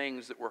saying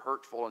things that were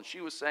hurtful and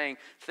she was saying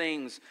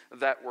things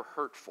that were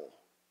hurtful.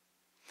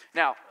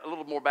 Now, a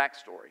little more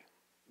backstory.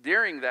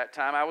 During that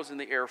time, I was in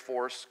the Air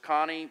Force.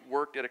 Connie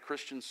worked at a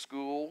Christian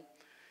school.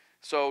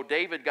 So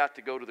David got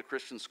to go to the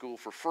Christian school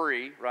for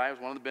free, right? It was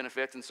one of the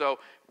benefits. And so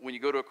when you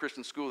go to a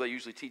Christian school, they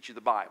usually teach you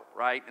the Bible,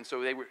 right? And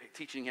so they were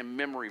teaching him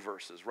memory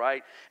verses,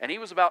 right? And he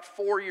was about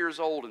 4 years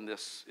old in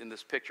this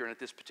picture and at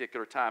this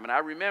particular time. And I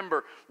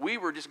remember we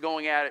were just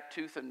going at it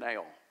tooth and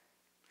nail.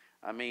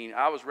 I mean,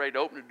 I was ready to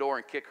open the door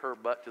and kick her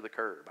butt to the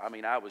curb. I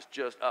mean, I was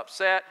just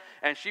upset.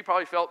 And she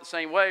probably felt the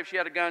same way. If she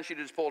had a gun, she'd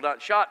have just pulled out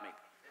and shot me.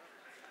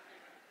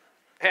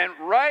 And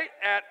right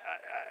at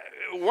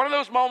one of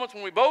those moments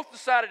when we both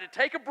decided to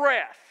take a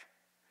breath,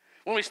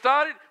 when we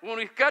got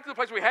to the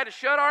place where we had to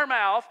shut our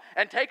mouth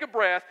and take a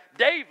breath,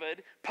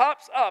 David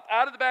pops up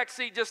out of the back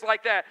seat just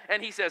like that,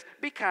 and he says,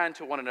 "Be kind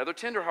to one another,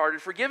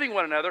 tenderhearted, forgiving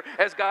one another,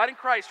 as God in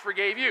Christ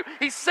forgave you."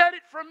 He said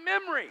it from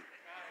memory.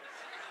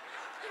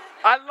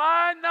 I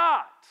lie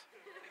not.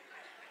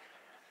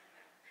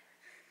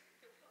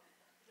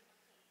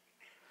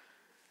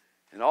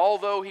 And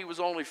although he was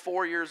only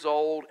 4 years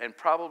old and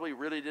probably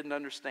really didn't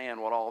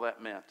understand what all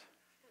that meant,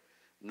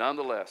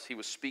 nonetheless, he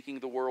was speaking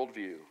the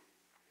worldview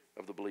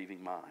of the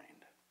believing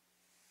mind.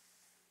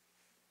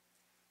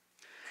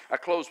 I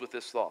close with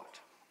this thought.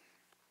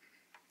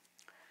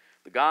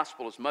 The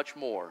gospel is much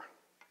more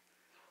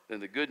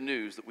than the good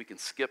news that we can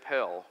skip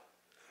hell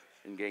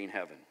and gain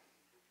heaven.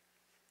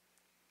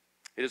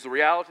 It is the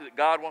reality that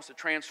God wants to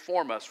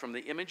transform us from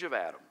the image of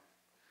Adam,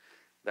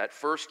 that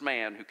first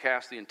man who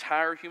cast the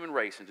entire human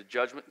race into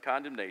judgment and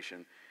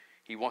condemnation.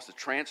 He wants to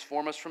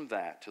transform us from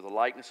that to the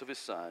likeness of His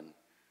Son,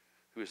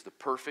 who is the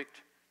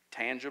perfect,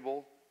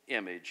 tangible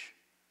image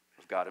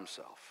of God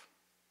Himself.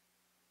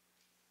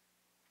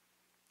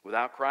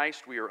 Without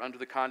Christ, we are under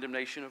the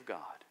condemnation of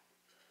God.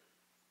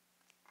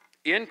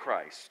 In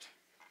Christ,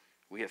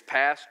 we have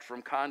passed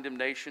from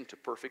condemnation to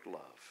perfect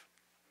love.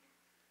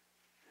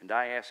 And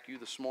I ask you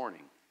this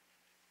morning,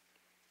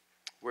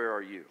 where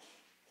are you?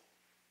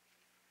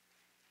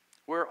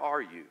 Where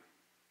are you?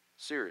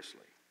 Seriously.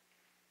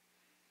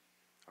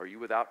 Are you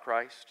without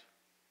Christ?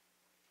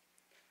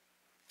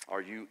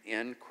 Are you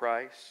in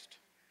Christ?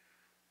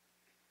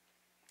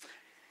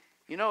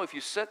 You know, if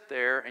you sit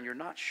there and you're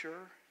not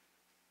sure,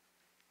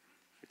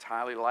 it's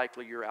highly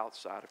likely you're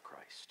outside of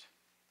Christ.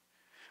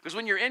 Because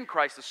when you're in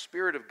Christ, the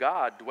Spirit of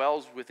God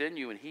dwells within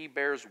you and He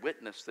bears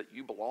witness that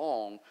you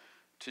belong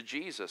to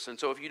Jesus. And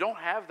so if you don't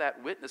have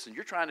that witness and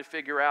you're trying to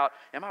figure out,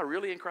 am I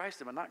really in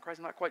Christ? Am I not in Christ?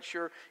 I'm not quite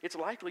sure. It's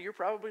likely you're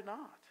probably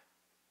not.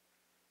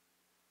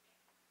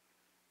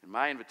 And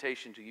my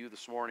invitation to you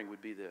this morning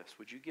would be this.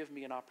 Would you give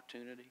me an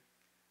opportunity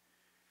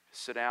to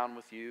sit down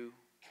with you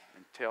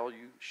and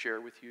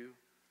share with you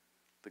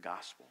the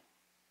gospel?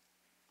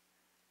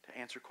 To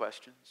answer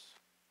questions?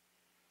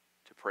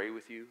 To pray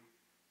with you?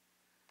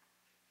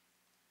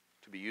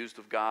 To be used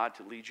of God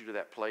to lead you to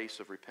that place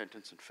of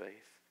repentance and faith?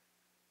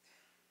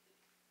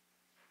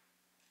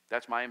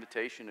 That's my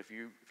invitation. If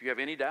you have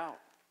any doubt,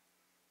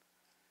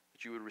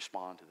 that you would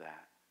respond to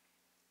that.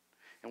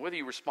 And whether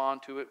you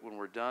respond to it when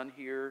we're done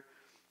here,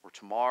 or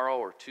tomorrow,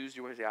 or Tuesday,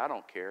 or Wednesday, I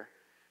don't care.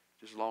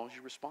 Just as long as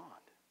you respond.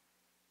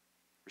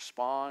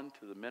 Respond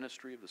to the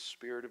ministry of the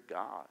Spirit of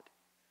God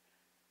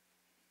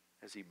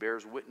as He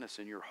bears witness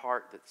in your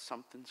heart that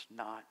something's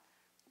not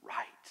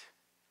right.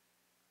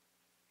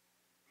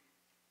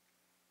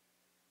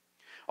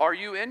 Are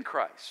you in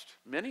Christ?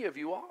 Many of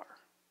you are.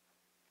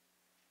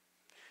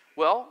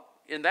 Well,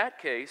 in that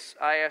case,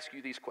 I ask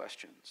you these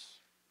questions.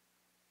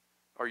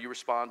 Are you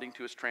responding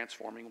to His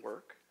transforming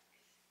work?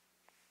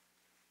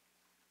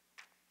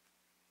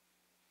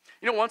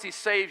 You know, once He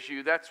saves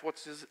you, that's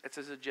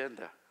His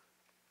agenda.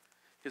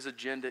 His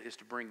agenda is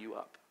to bring you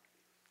up,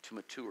 to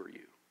mature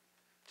you,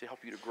 to help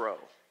you to grow,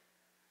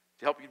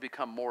 to help you to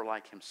become more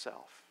like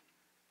Himself.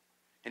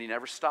 And He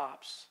never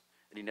stops,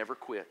 and He never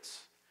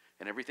quits.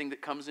 And everything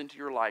that comes into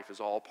your life is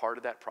all part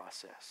of that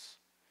process.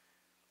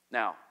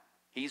 Now,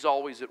 He's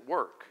always at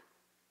work.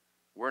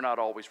 We're not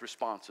always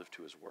responsive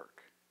to His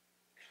work.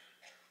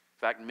 In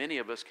fact, many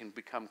of us can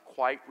become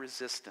quite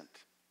resistant.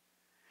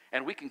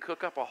 And we can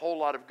cook up a whole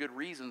lot of good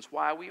reasons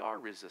why we are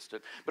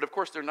resistant. But of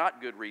course, they're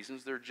not good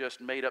reasons. They're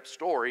just made-up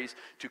stories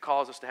to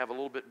cause us to have a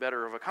little bit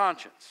better of a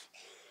conscience.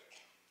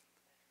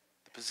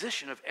 The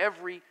position of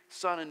every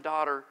son and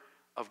daughter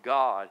of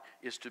God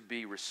is to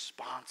be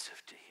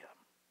responsive to Him.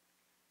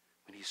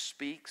 When He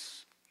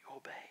speaks, you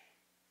obey.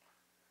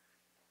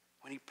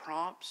 When He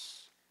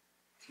prompts,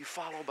 you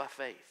follow by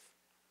faith.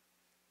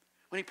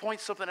 When He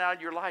points something out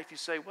of your life, you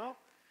say, well,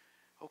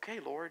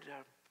 okay, Lord,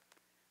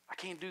 I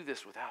can't do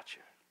this without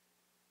you.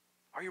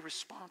 Are you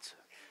responsive?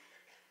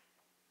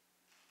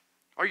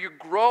 Are you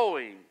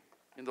growing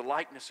in the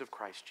likeness of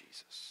Christ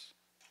Jesus?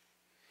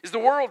 Is the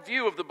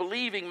worldview of the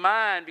believing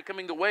mind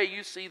becoming the way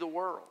you see the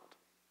world?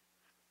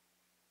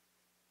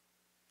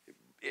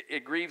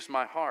 It grieves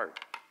my heart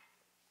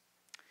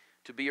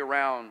to be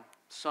around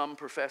some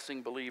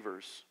professing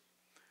believers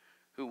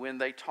who, when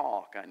they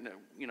talk, I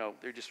know,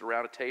 they're just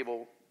around a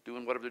table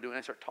doing whatever they're doing,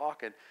 and they start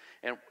talking,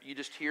 and you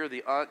just hear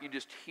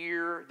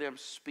them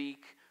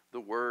speak the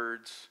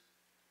words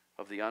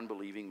of the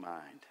unbelieving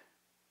mind.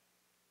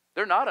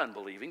 They're not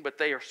unbelieving, but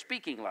they are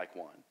speaking like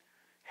one.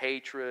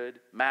 Hatred,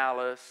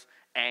 malice,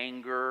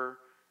 anger,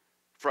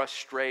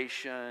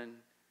 frustration.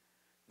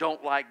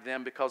 Don't like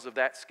them because of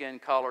that skin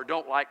color.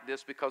 Don't like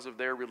this because of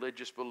their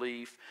religious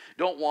belief.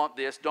 Don't want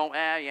this. Don't,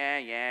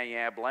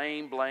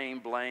 blame, blame,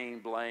 blame,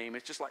 blame.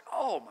 It's just like,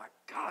 oh my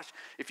gosh,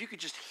 if you could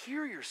just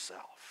hear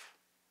yourself.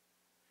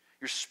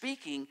 You're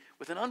speaking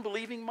with an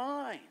unbelieving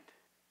mind.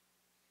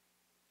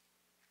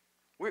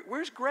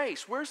 Where's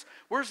grace? Where's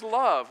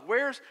love?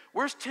 Where's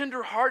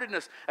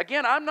tenderheartedness?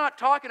 Again, I'm not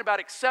talking about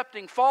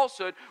accepting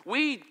falsehood.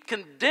 We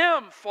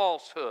condemn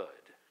falsehood.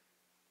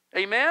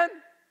 Amen?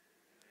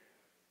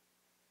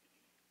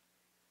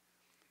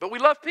 But we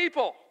love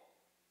people.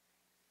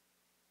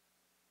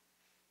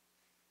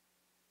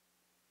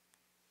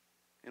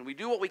 And we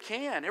do what we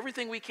can,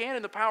 everything we can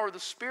in the power of the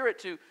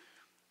Spirit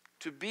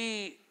to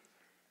be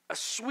a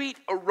sweet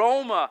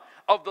aroma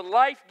of the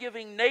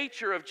life-giving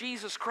nature of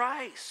Jesus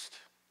Christ,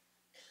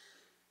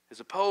 as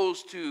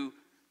opposed to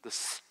the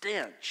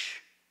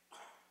stench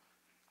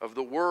of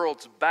the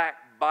world's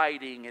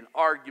backbiting and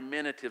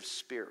argumentative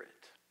spirit.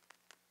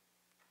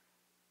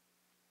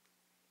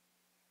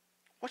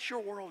 What's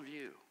your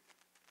worldview?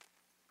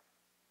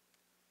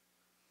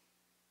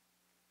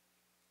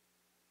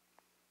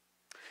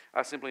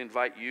 I simply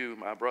invite you,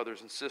 my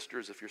brothers and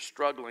sisters, if you're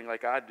struggling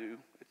like I do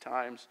at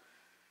times,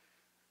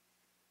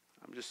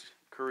 I'm just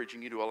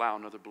encouraging you to allow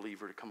another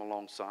believer to come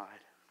alongside.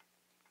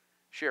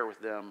 Share with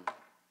them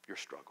your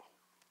struggle.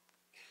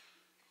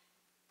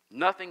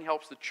 Nothing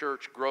helps the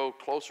church grow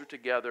closer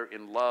together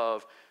in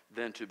love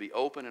than to be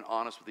open and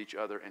honest with each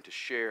other and to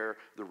share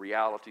the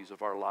realities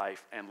of our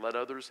life and let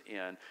others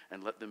in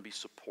and let them be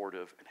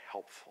supportive and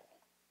helpful.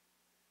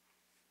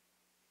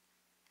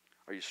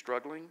 Are you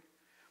struggling?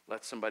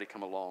 Let somebody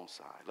come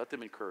alongside. Let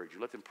them encourage you.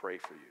 Let them pray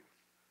for you.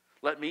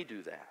 Let me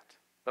do that.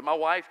 Let my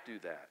wife do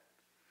that.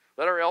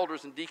 Let our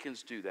elders and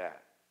deacons do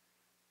that.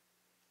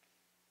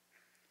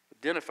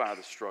 Identify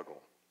the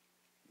struggle.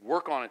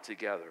 Work on it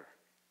together.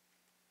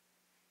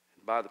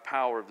 And by the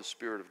power of the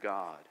Spirit of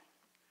God,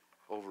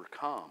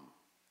 overcome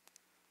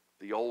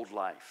the old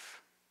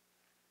life.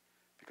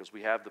 Because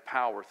we have the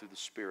power through the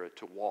Spirit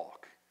to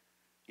walk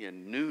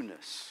in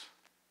newness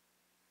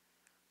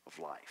of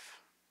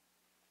life.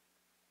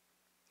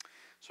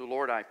 So,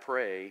 Lord, I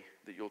pray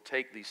that you'll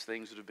take these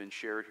things that have been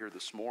shared here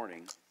this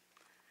morning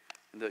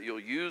and that you'll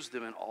use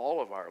them in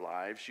all of our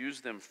lives.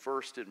 Use them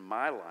first in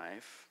my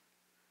life,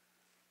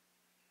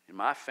 in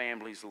my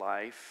family's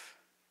life,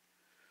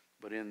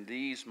 but in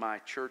these, my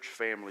church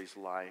family's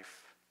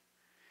life.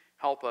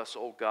 Help us,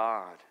 oh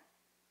God.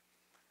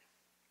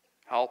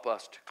 Help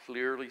us to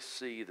clearly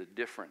see the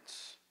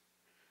difference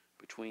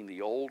between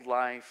the old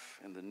life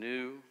and the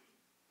new,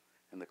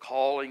 and the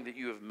calling that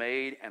you have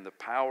made, and the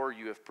power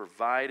you have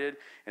provided,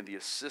 and the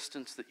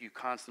assistance that you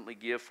constantly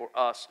give for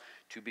us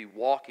to be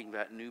walking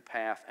that new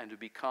path and to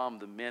become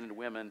the men and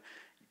women,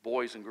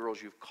 boys and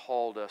girls you've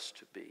called us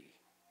to be.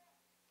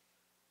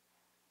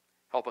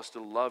 Help us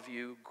to love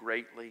you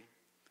greatly.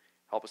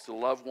 Help us to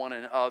love one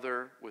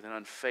another with an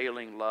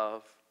unfailing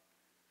love,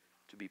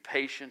 to be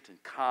patient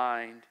and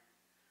kind.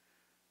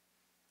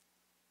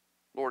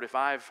 Lord, if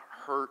I've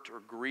hurt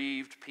or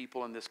grieved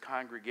people in this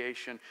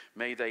congregation,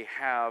 may they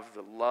have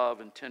the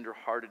love and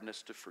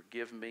tenderheartedness to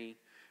forgive me,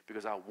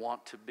 because I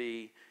want to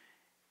be.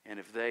 And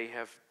if they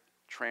have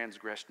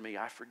transgressed me,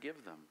 I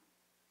forgive them,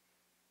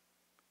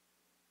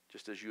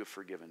 just as you have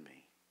forgiven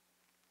me.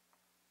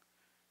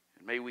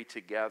 And may we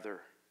together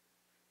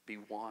be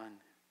one.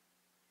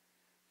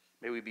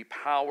 May we be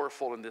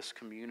powerful in this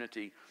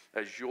community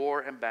as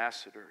your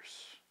ambassadors.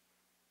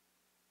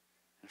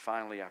 And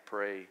finally, I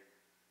pray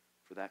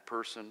for that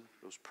person,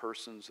 those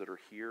persons that are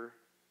here,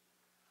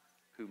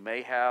 who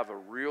may have a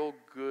real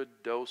good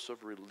dose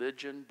of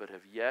religion but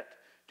have yet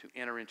to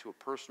enter into a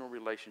personal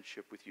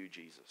relationship with you,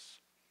 Jesus.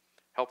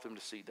 Help them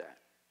to see that.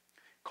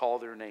 Call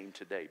their name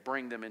today.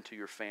 Bring them into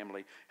your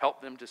family.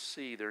 Help them to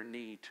see their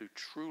need to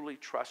truly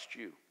trust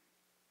you,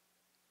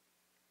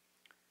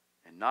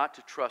 and not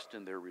to trust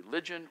in their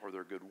religion or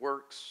their good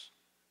works,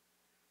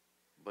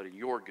 but in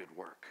your good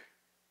work,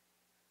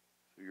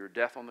 through your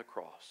death on the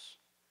cross,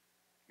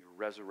 your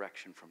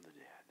resurrection from the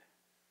dead.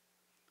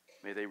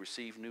 May they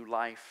receive new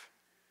life,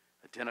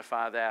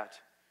 identify that,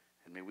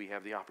 and may we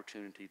have the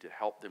opportunity to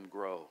help them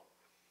grow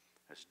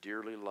as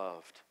dearly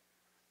loved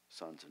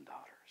sons and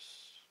daughters.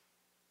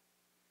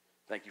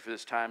 Thank you for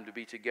this time to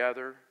be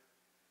together.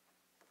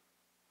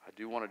 I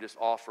do want to just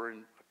offer a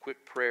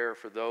quick prayer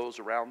for those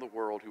around the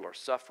world who are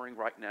suffering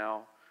right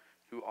now,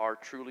 who are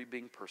truly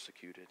being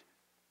persecuted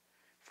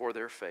for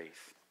their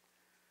faith.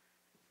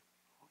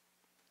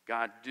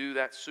 God, do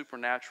that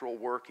supernatural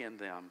work in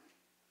them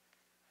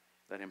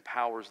that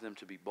empowers them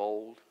to be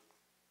bold,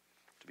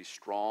 to be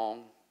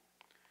strong,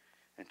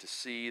 and to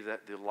see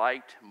that the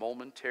light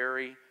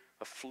momentary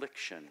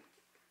affliction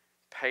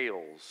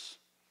pales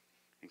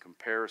in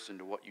comparison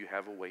to what you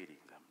have awaiting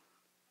them.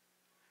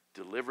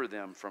 Deliver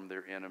them from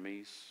their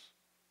enemies.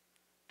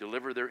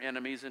 Deliver their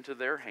enemies into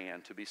their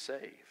hand to be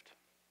saved.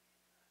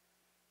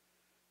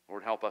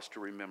 Lord, help us to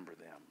remember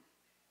them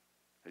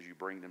as you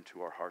bring them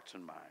to our hearts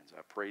and minds.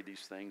 I pray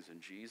these things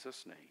in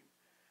Jesus' name.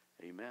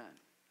 Amen.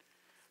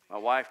 My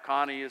wife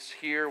Connie is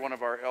here. One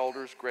of our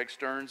elders, Greg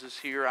Stearns, is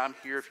here. I'm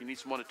here if you need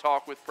someone to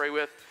talk with, pray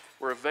with.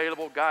 We're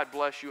available. God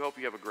bless you. Hope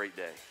you have a great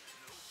day.